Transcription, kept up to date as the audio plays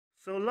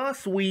So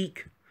last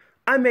week,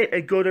 I made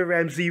a Gordon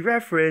Ramsay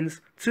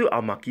reference to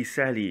Amaki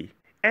Sally,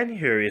 and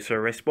here is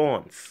her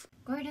response.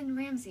 Gordon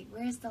Ramsay,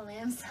 where's the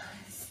lamb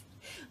sauce?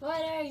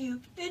 What are you,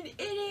 an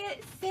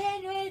idiot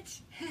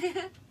sandwich?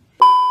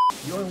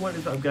 Yo, what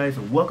is up guys,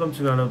 and welcome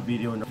to another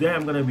video. Today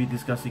I'm gonna be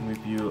discussing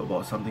with you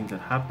about something that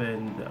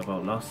happened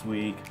about last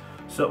week.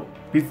 So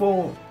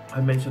before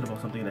I mention about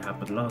something that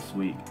happened last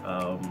week,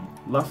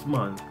 last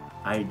month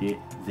I did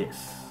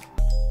this.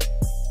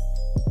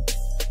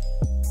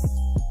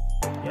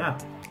 Yeah.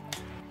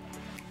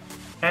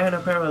 And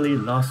apparently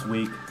last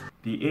week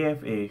the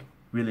AFA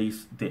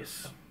released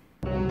this.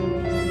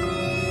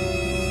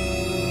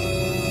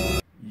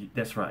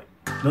 That's right.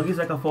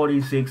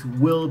 NOGIZAKA46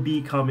 will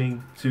be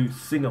coming to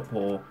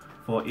Singapore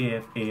for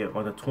AFA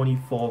on the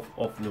 24th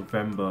of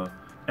November.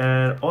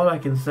 And all I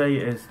can say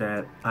is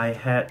that I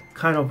had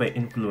kind of an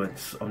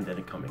influence on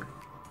that coming.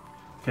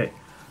 Okay.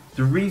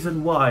 The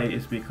reason why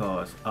is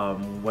because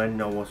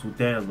when I was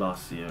there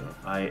last year,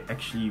 I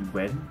actually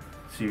went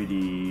to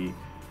the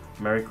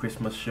Merry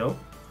Christmas show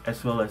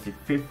as well as the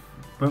 5th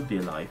birthday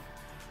live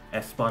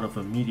as part of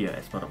a media,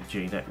 as part of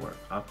J Network.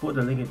 I'll put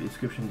the link in the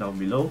description down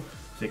below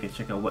so you can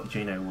check out what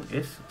J Network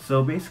is.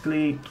 So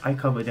basically, I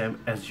cover them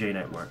as J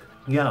Network.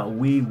 Yeah,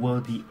 we were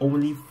the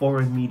only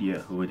foreign media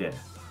who were there.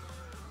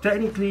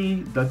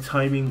 Technically, the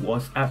timing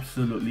was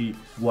absolutely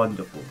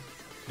wonderful.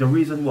 The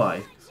reason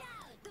why,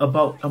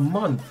 about a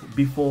month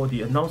before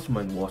the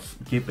announcement was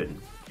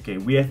given, okay,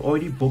 we have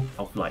already booked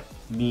our flight.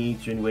 Me,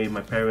 Junwei, my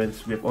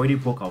parents, we have already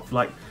booked our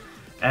flight.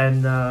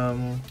 And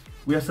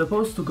we are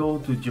supposed to go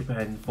to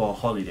Japan for a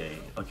holiday,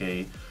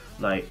 okay?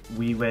 Like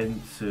we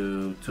went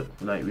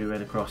we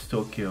went across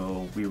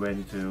Tokyo, we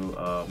went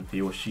to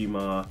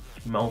Hiroshima,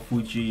 Mount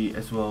Fuji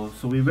as well.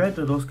 So we went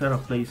to those kind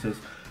of places.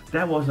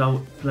 That was our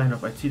plan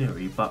of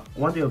itinerary. But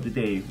one day of the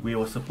day, we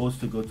were supposed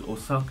to go to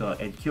Osaka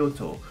and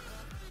Kyoto.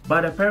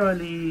 But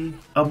apparently,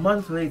 a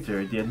month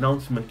later, the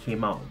announcement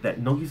came out that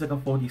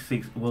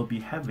NOGIZAKA46 will be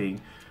having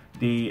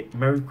the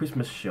Merry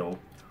Christmas show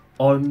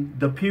on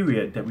the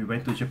period that we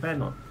went to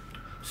Japan on.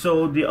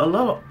 So a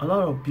lot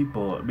of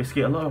people,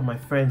 basically a lot of my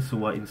friends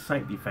who are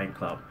inside the fan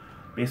club,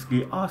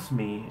 basically asked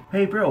me,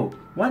 "Hey bro,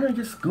 why don't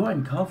you just go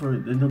and cover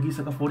the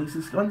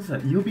NOGIZAKA46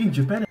 concert? You'll be in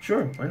Japan."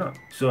 Sure, why not?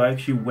 So I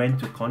actually went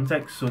to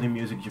contact Sony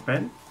Music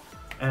Japan,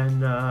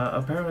 and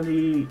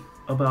apparently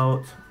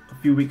about a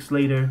few weeks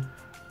later,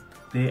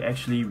 they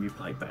actually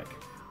replied back.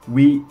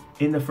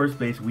 In the first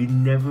place, we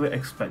never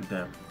expect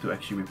them to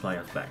actually reply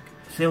us back.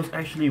 So it was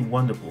actually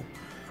wonderful,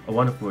 a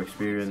wonderful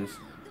experience.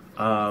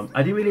 I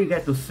didn't really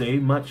get to say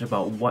much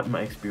about what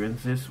my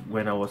experience is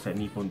when I was at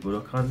Nippon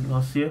Budokan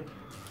last year,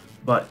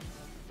 but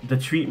the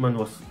treatment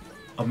was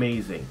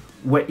amazing.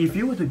 Where if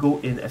you were to go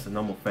in as a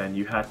normal fan,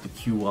 you had to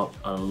queue up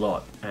a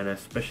lot, and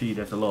especially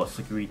there's a lot of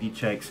security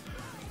checks.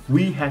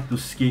 We had to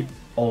skip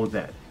all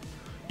that.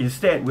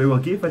 Instead, we were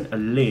given a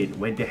lane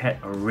when they had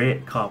a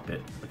red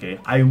carpet. Okay,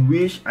 I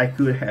wish I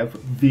could have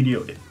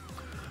videoed it.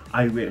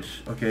 I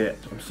wish. Okay,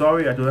 I'm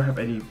sorry I don't have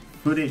any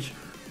footage,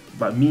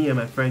 but me and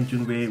my friend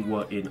Junwei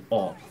were in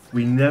awe.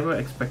 We never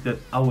expected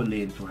our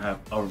lane to have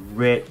a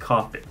red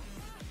carpet.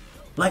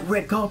 Like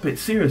red carpet,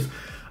 serious.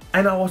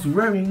 And I was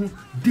wearing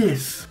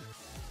this.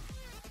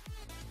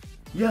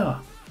 Yeah,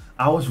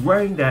 I was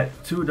wearing that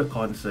to the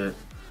concert.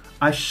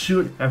 I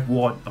should have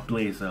worn a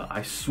blazer.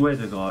 I swear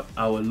to God,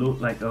 I would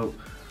look like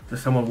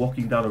someone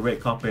walking down the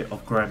red carpet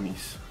of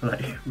Grammys.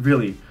 Like,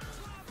 really.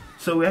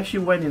 So we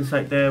actually went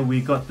inside there.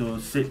 We got to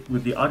sit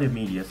with the other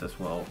medias as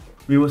well.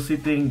 We were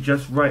sitting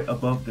just right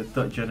above the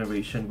third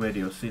generation where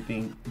they were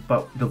sitting,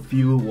 but the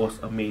view was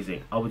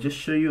amazing. I will just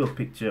show you a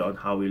picture on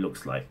how it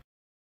looks like.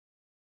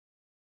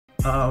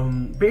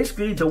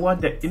 Basically, the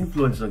one that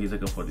influenced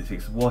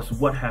NOGIZAKA46 was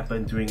what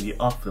happened during the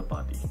after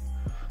party.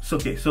 So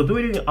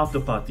during the after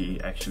party,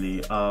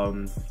 actually,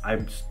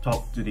 I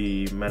talked to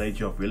the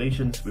manager of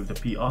relations with the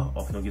PR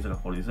of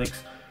NOGIZAKA46,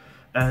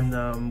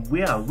 and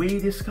we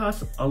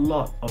discussed a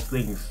lot of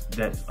things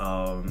that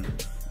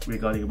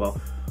regarding about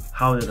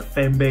how the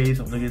fan base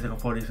of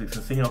NOGIZAKA46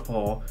 in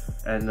Singapore,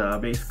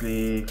 and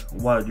basically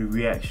what are the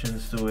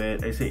reactions to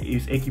it. I say,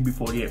 is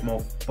AKB48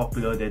 more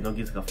popular than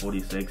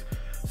NOGIZAKA46?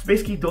 So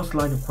basically those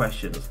line of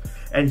questions.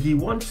 And he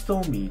once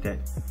told me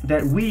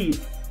that we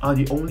are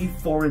the only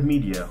foreign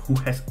media who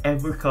has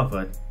ever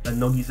covered a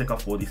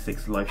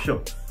NOGIZAKA46 live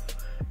show.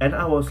 And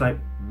I was like,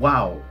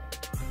 wow.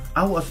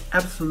 I was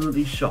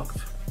absolutely shocked,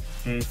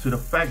 okay, to the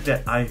fact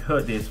that I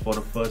heard this for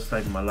the first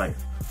time in my life.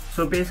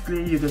 So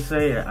basically you can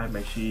say I'm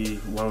actually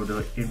one of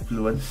the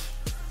influence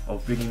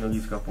of bringing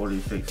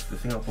NOGIZAKA46 to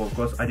Singapore. Of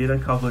course, I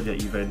didn't cover the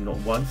event not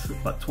once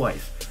but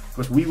twice,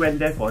 because we went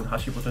there for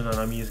Hashimoto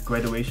Nanami's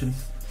graduation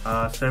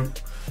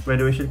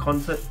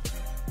concert.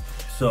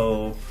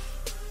 So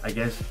I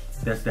guess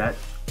that's that.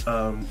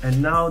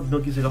 And now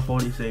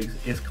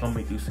NOGIZAKA46 is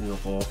coming to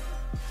Singapore,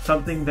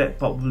 something that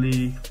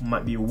probably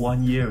might be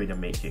 1 year in the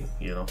making,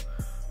 you know.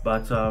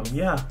 But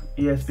yeah,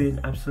 it has been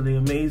absolutely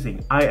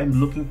amazing. I am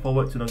looking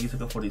forward to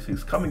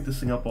NOGIZAKA46 coming to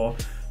Singapore.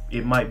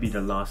 It might be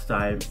the last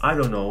time, I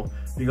don't know,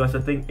 because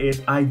the thing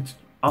is,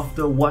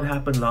 after what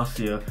happened last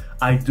year,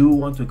 I do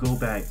want to go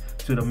back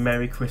to the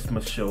Merry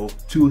Christmas Show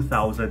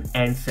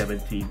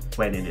 2017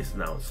 when it is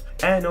announced.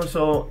 And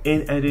also,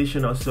 in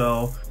addition as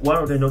well, one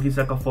of the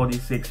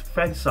NOGIZAKA46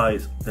 fan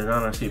sites,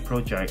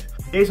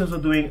 TheNanaseProject, is also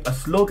doing a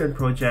slogan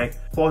project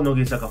for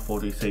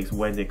NOGIZAKA46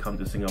 when they come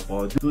to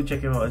Singapore. Do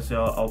check it out as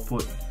well. I'll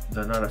put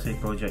the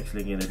NanaseProject's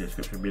link in the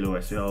description below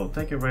as well.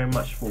 Thank you very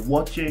much for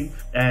watching,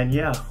 and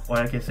yeah, all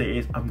I can say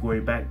is I'm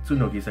going back to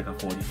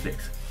NOGIZAKA46.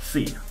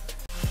 See ya.